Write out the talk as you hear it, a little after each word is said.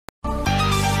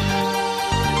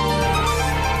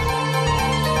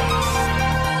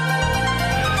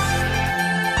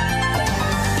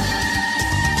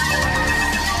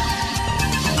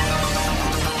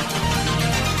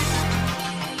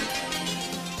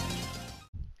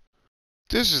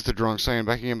This is the Drunk Saiyan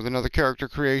back again with another character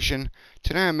creation.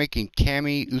 Today I'm making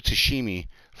Camie Utsushimi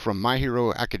from My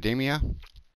Hero Academia.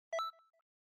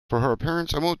 For her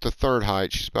appearance, I went with the third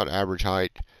height. She's about average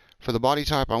height. For the body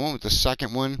type, I went with the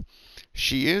second one.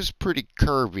 She is pretty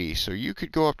curvy, so you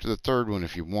could go up to the third one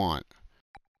if you want.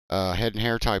 Head and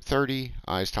hair type 30,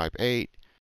 eyes type 8,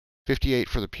 58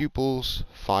 for the pupils,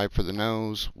 5 for the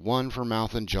nose, 1 for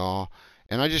mouth and jaw.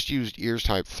 And I just used ears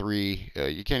type 3.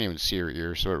 You can't even see her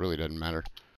ears, so it really doesn't matter.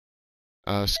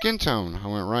 Skin tone, I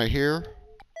went right here.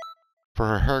 For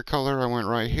her hair color, I went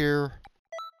right here.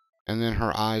 And then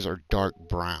her eyes are dark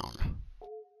brown.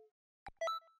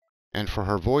 And for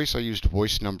her voice, I used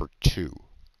voice number 2.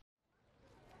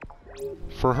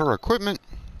 For her equipment,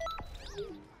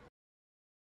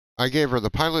 I gave her the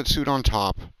pilot suit on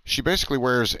top. She basically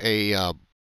wears a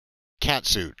cat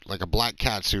suit, like a black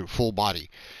cat suit, full body.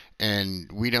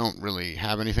 And we don't really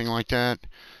have anything like that.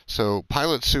 So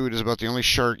pilot suit is about the only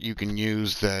shirt you can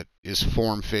use that is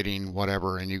form-fitting,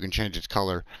 whatever, and you can change its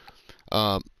color.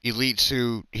 Elite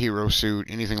suit, hero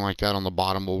suit, anything like that on the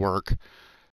bottom will work.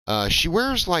 She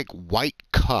wears like white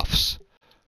cuffs,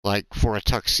 like for a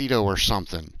tuxedo or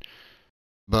something.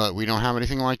 But we don't have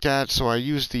anything like that, so I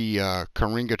used the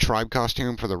Karinga tribe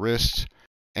costume for the wrists,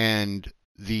 and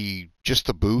just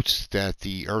the boots that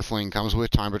the Earthling comes with,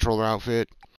 Time Patroller outfit.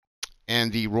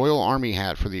 And the Royal Army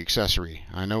hat for the accessory.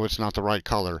 I know it's not the right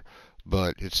color,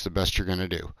 but it's the best you're going to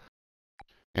do.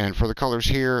 And for the colors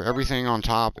here, everything on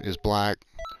top is black,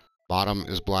 bottom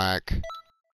is black,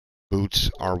 boots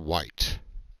are white.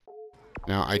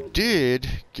 Now, I did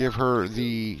give her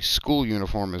the school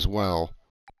uniform as well.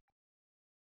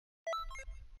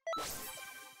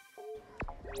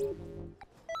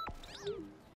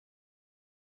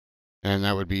 And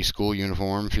that would be school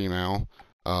uniform, female.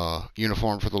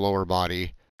 Uniform for the lower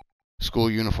body, school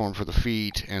uniform for the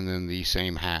feet, and then the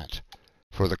same hat.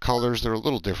 For the colors, they're a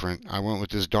little different. I went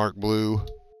with this dark blue,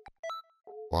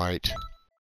 white,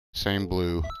 same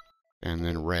blue, and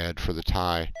then red for the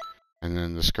tie, and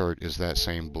then the skirt is that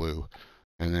same blue.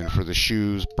 And then for the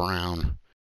shoes, brown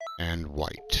and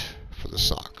white for the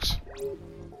socks.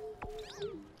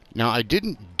 Now, I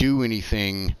didn't do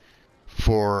anything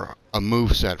for a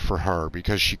moveset for her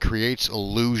because she creates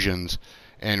illusions,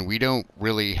 and we don't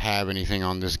really have anything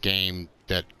on this game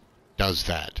that does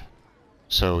that.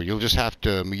 So you'll just have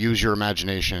to use your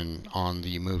imagination on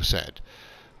the moveset.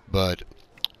 But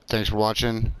thanks for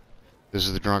watching. This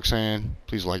is the Drunk Saiyan.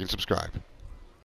 Please like and subscribe.